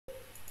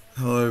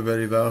Hello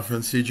everybody,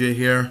 Battlefront CJ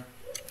here.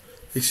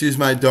 Excuse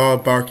my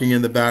dog barking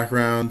in the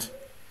background.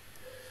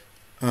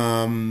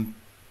 To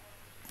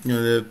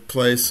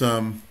play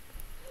some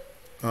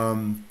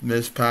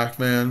Ms.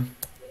 Pac-Man.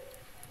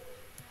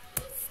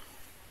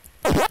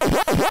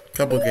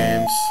 Couple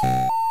games.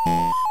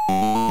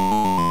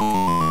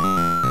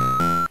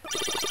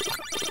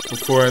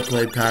 Before I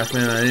played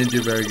Pac-Man, I didn't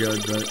do very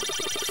good, but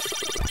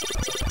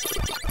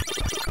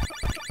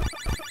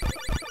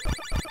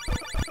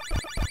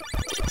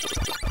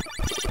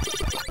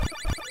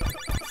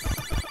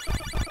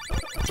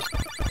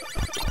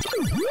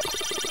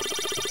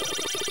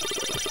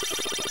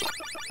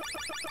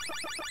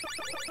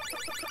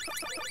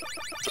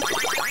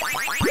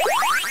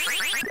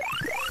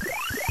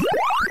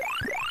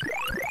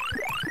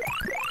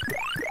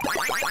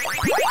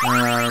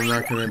I'm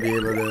not going to be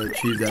able to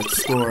achieve that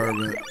score,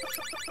 but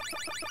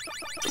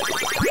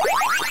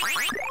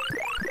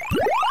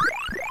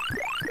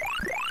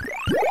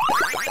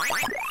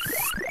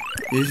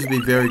you used to be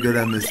very good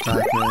at Ms.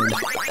 Pac-Man.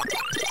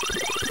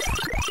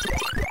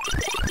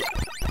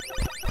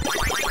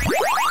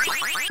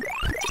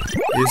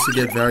 I used to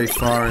get very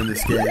far in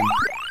this game.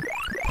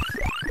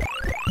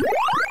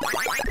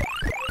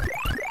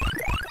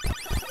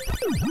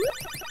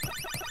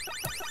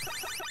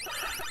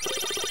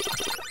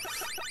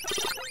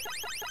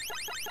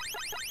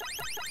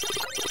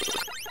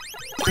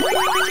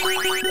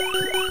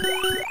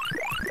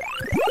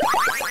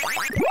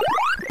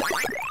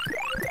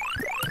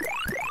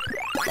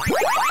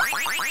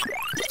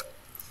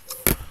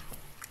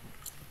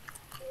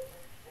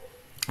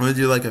 I'm gonna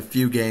do like a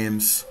few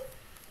games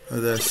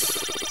of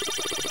this.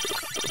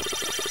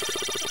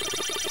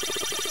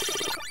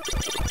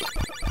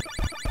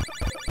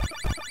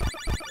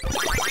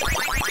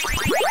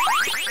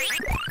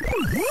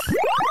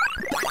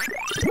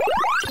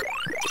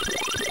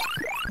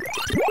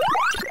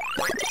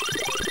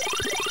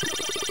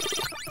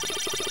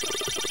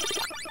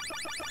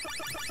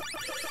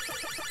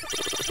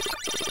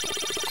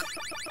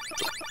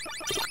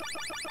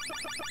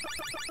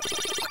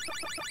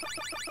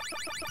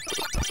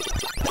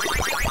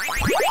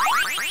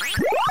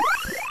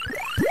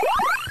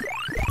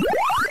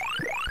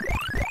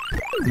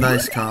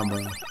 Nice combo.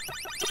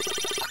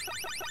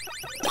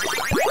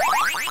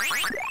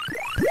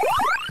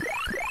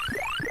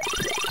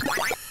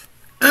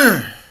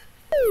 I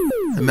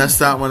messed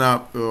that one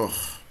up. Ugh.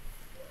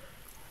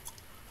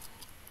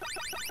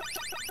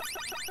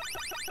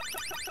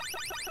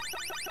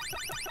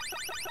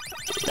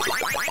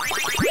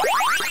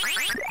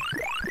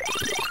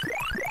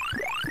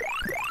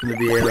 I'm gonna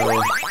be able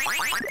to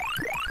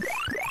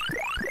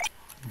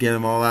get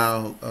them all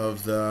out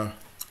of the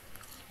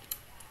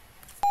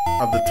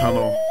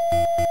tunnel.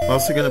 I'm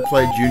also going to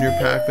play Junior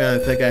Pac-Man.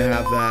 I think I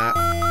have that.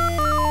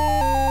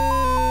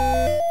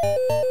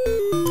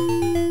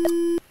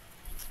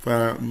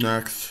 For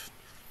next.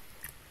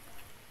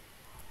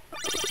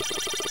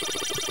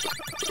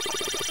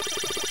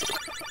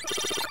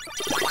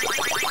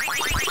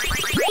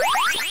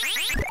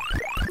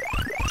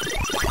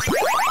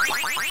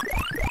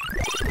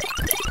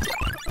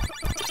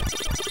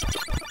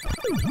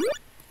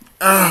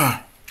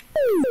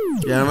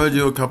 Yeah, I'm going to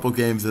do a couple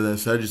games of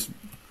this. I just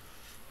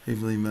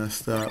heavily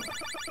messed up.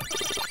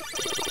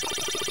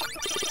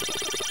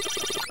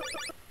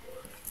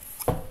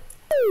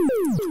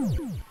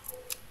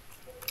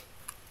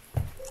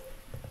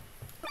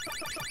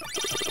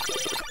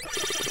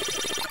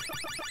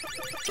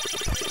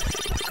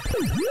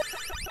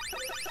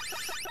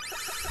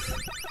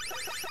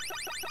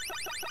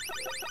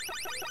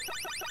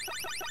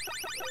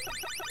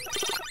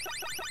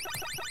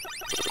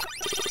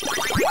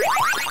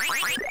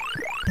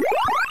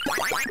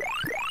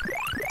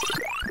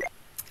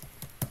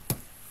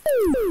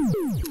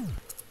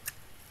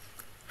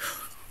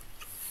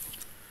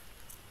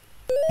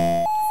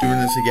 Doing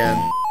this again.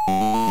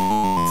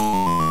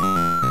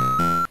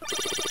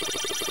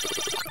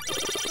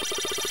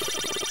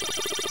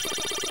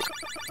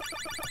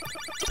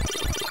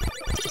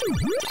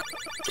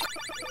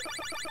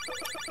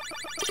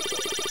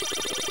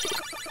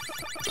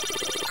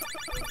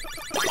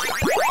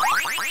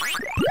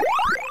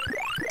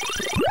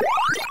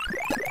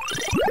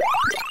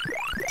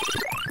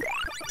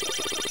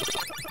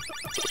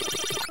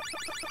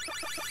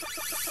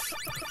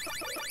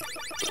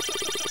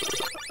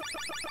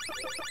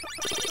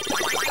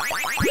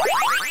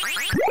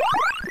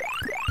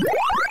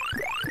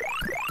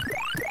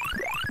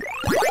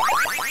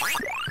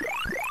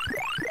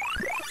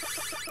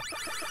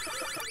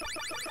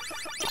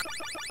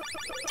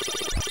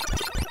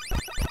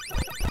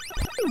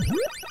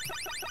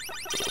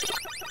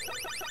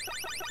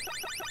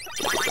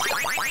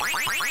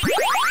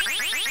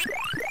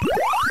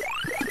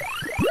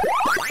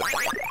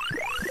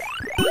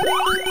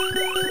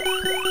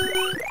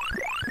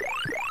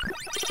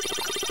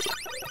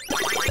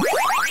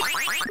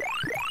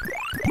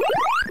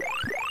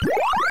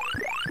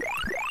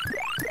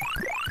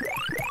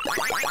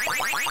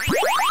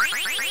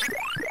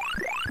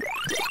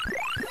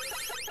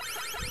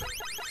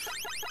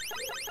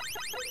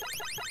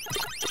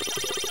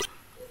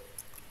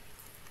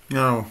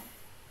 No.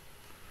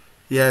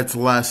 Yeah, it's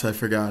less. I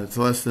forgot. It's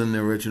less than the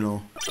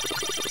original.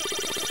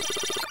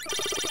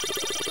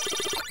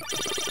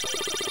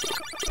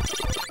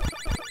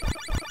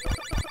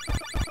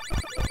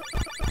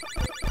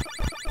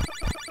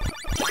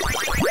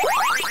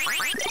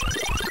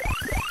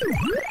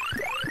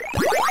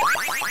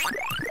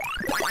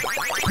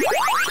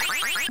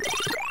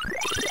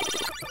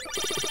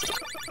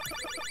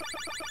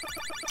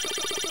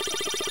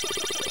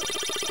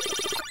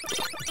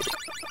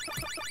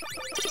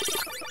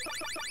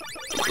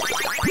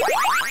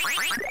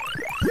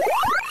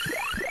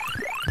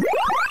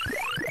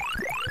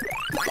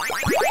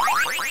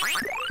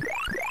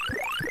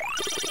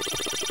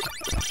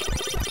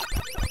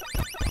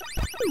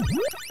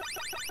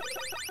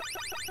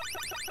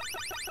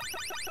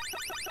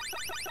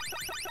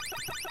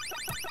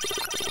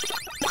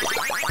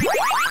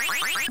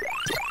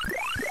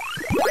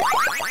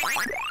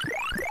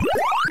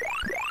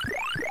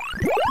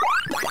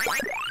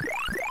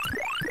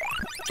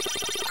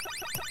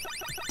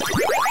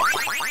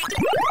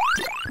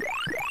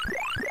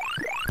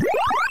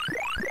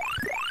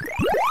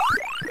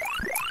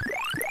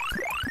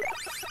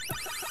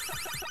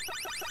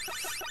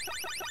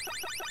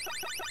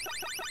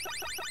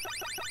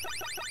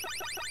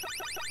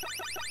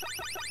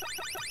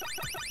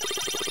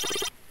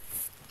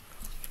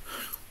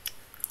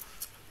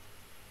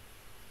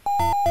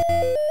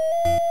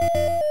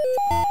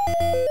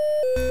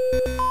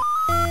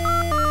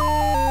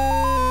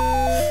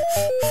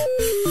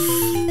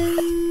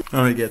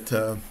 I'm gonna get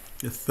the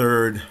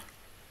third,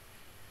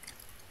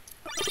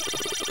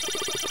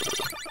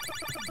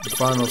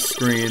 final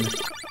screen.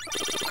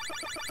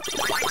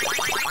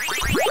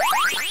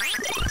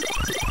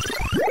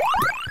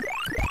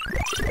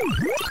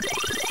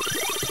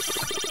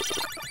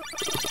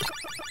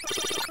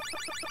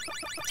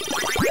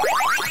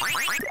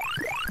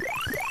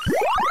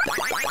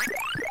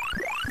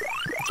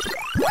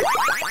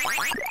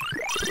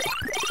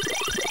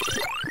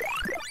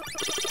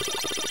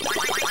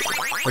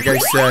 Like I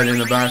said, in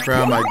the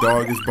background, my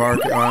dog is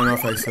barking. I don't know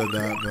if I said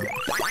that, but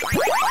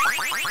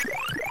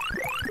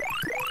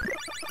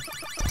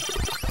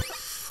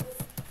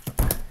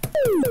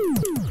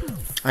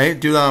I didn't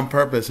do that on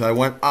purpose. I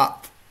went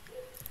up.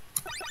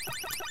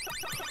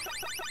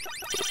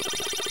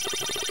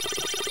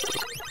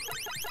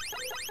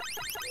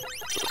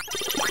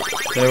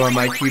 Tell you what,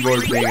 my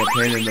keyboard's being a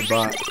pain in the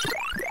butt.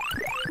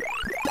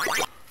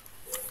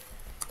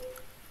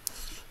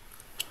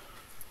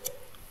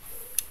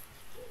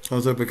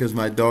 Also because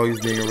my dog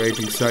is being a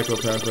raging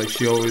psychopath like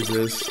she always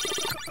is.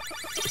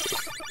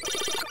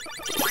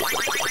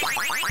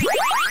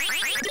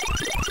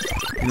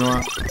 You know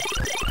what?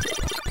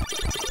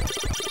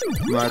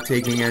 I'm not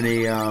taking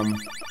any, I'm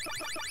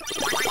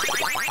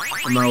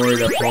not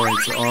worried about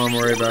points. All I'm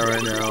worried about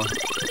right now .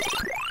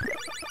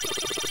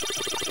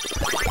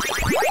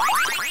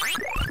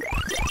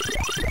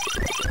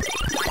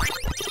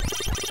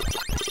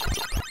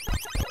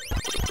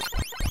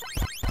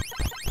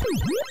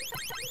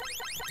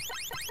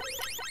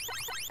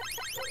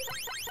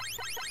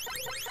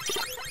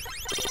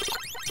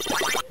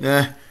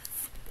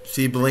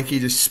 See Blinky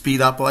just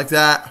speed up like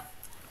that?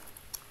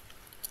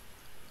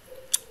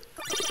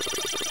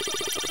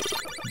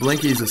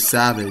 Blinky's a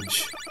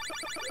savage.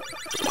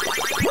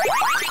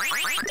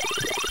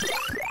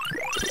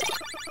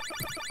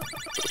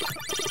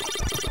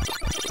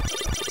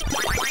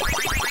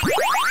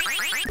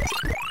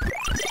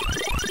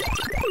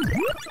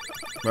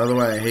 By the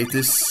way, I hate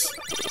this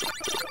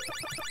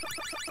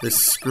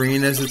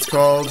screen, as it's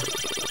called.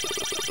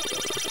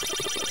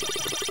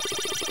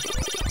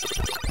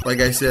 Like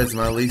I said, it's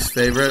my least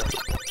favorite.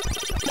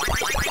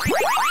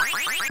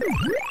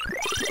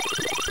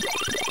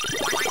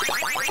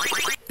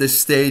 This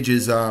stage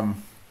is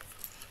annoying,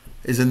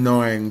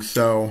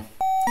 so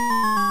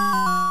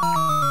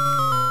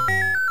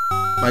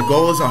my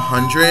goal is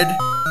 100,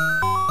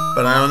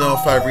 but I don't know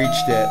if I've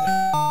reached it.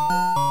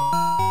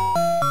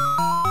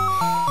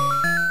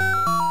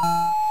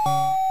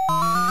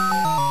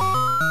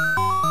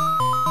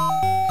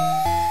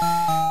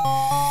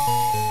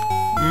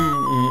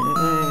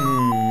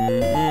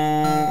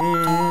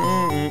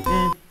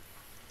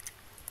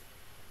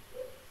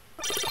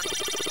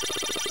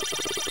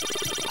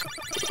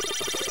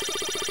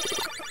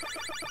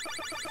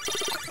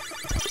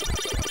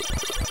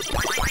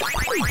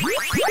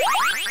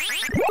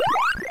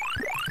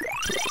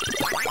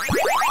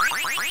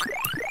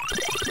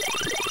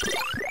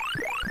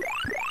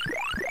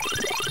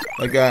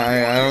 Like,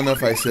 I don't know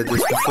if I said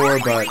this before,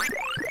 but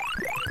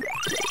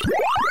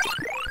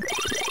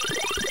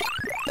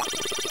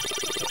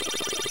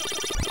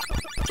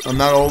I'm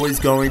not always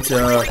going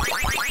to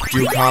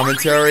do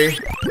commentary.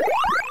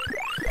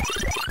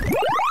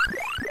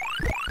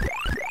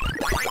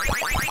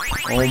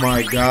 Oh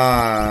my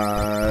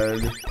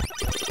god.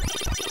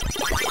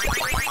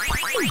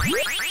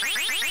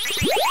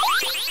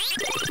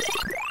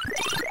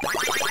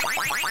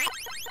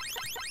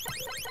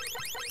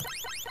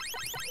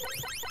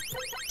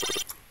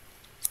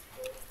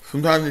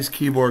 Sometimes this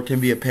keyboard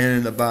can be a pain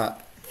in the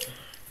butt.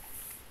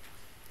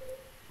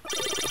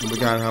 I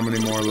forgot how many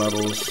more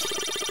levels.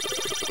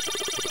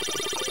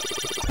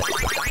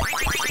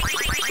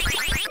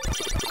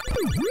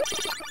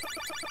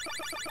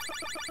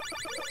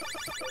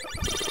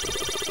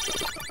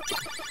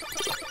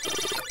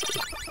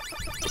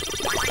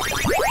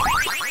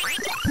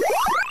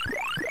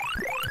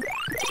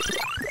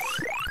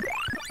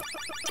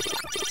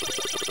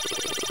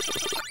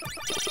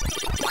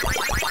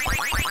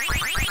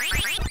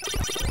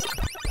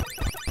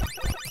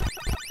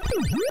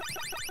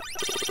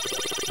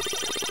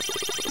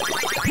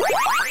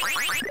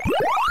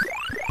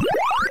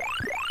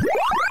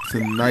 It's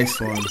a nice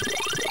one.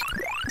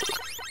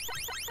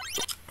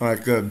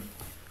 Alright, good.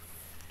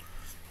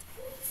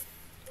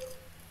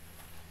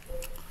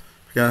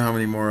 Forgot how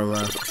many more are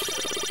left.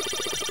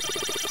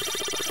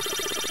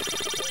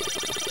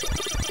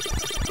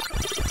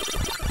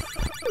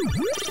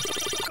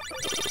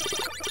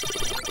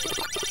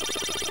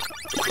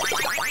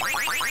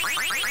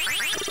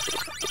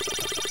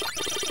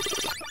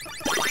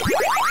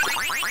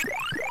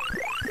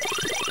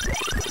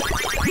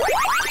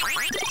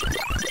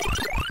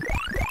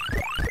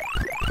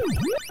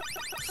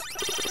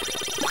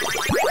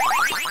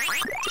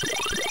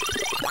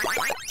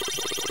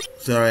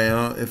 Sorry,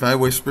 if I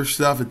whisper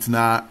stuff, it's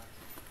not.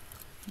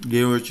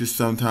 It's just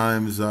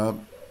sometimes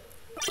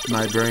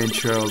my brain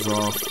trails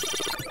off.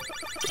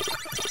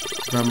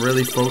 If I'm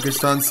really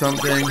focused on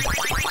something,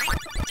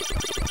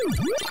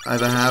 I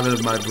have a habit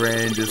of my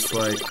brain just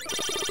like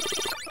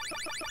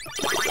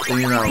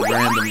thinking about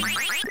random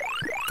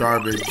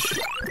garbage.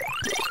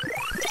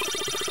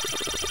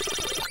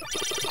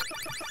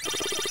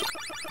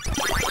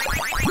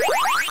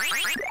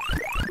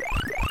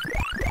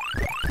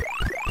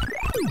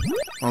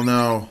 Oh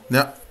no.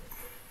 No.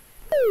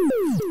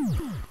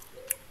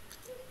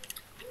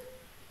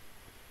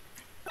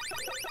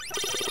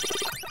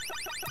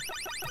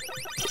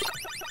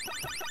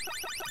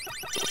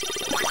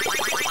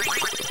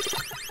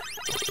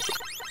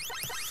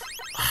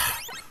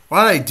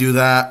 Why did I do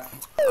that?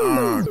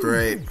 Oh,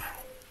 great.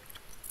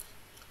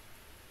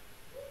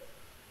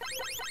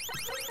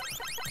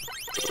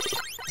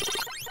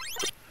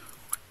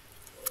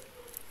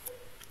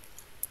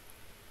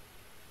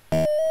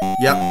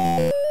 Yep.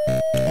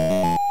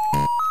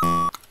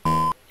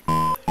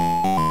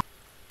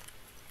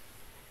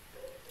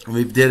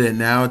 We did it.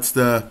 Now it's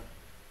the...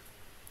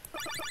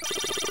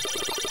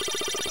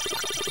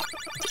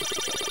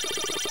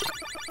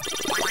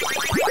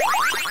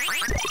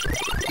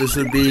 This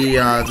would be,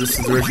 this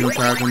is the original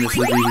Pac-Man.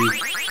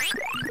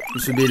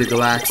 This would be the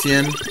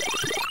Galaxian.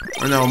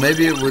 Or no,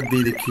 maybe it would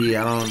be the key.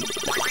 I don't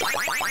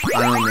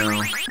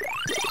know.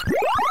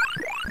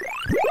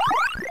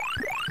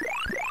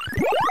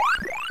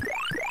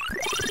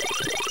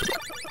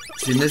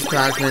 See, Miss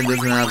Pac-Man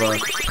doesn't have a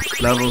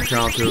level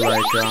counter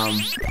like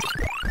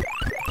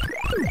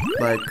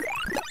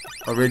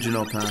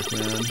original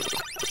Pac-Man.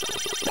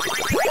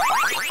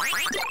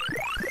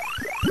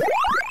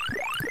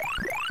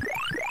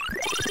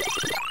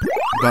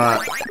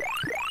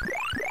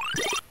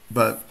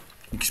 But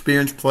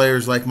experienced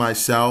players like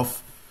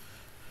myself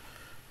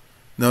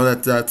know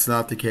that that's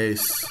not the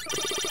case.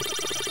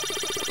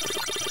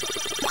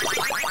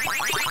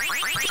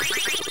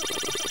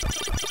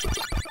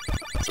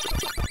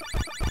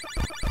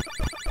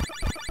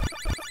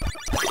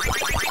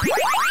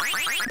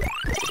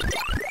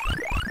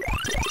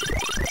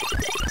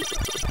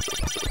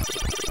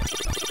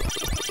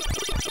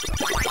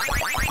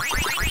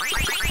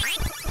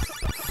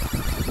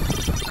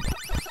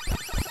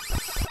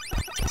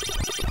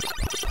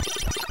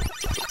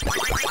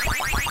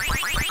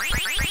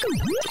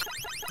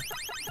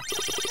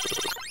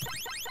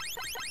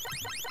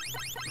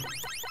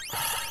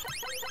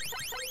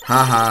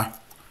 Haha.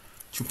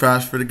 Too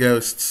fast for the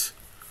ghosts.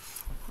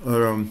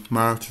 Or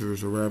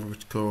monsters or whatever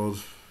it's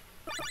called.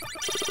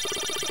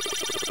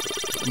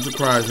 I'm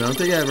surprised. I don't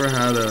think I ever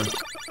had a...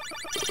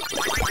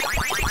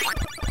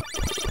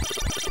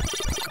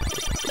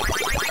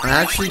 I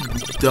actually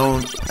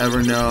don't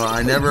ever know.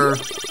 I don't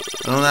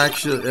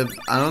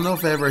know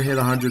if I ever hit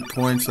 100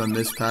 points on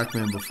Miss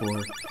Pac-Man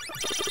before.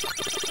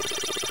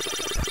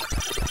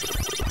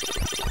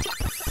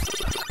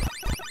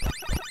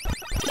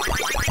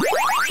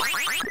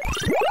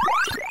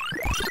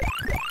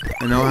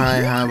 I know I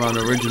have on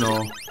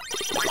original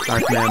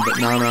Pac-Man, but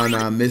not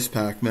on Miss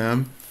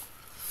Pac-Man.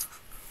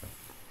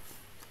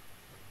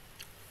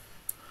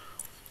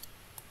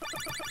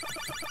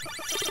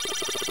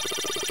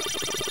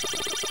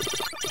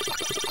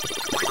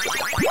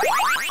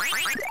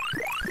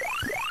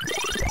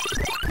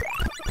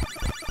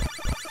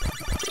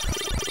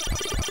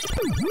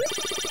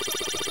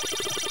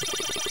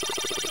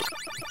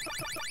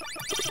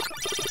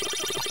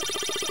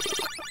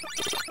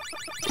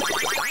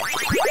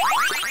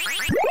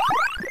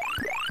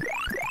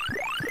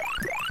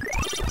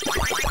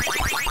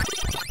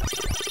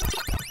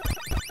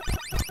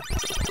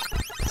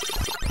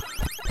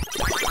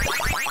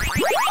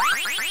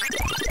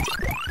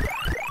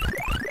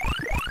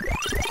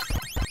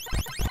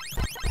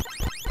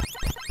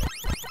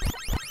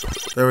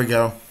 There we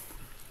go.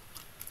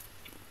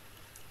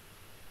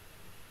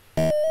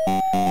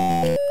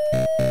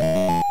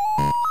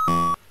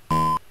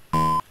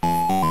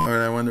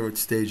 Alright, I wonder what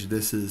stage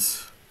this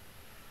is.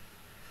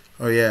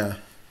 Oh yeah.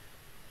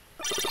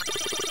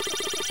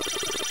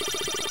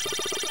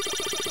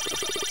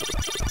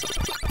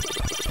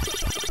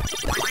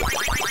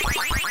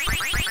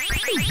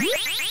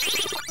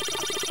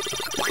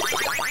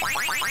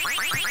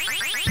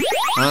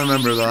 I don't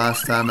remember the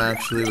last time I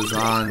actually was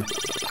on.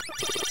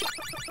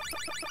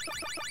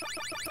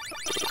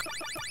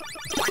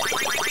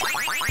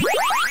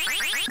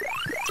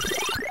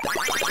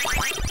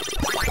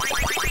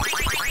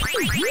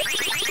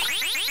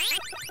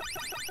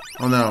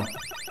 Oh no.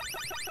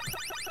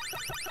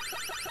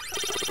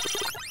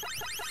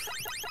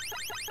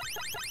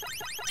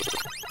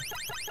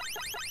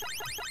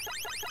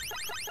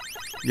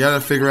 You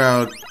gotta figure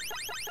out.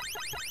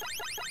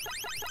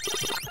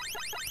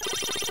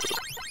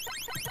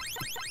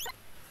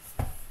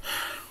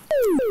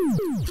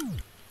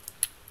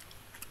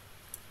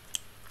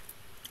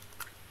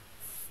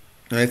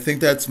 I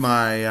think that's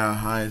my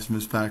highest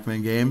Miss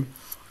Pac-Man game.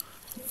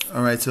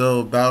 Alright,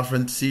 so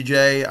Battlefront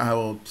CJ, I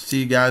will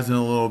see you guys in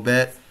a little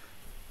bit.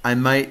 I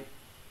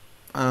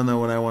don't know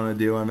what I want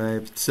to do.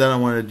 I said I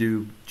want to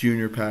do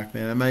Junior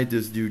Pac-Man. I might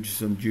just do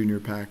some Junior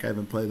Pac. I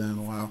haven't played that in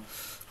a while.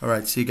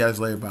 Alright, see you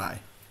guys later. Bye.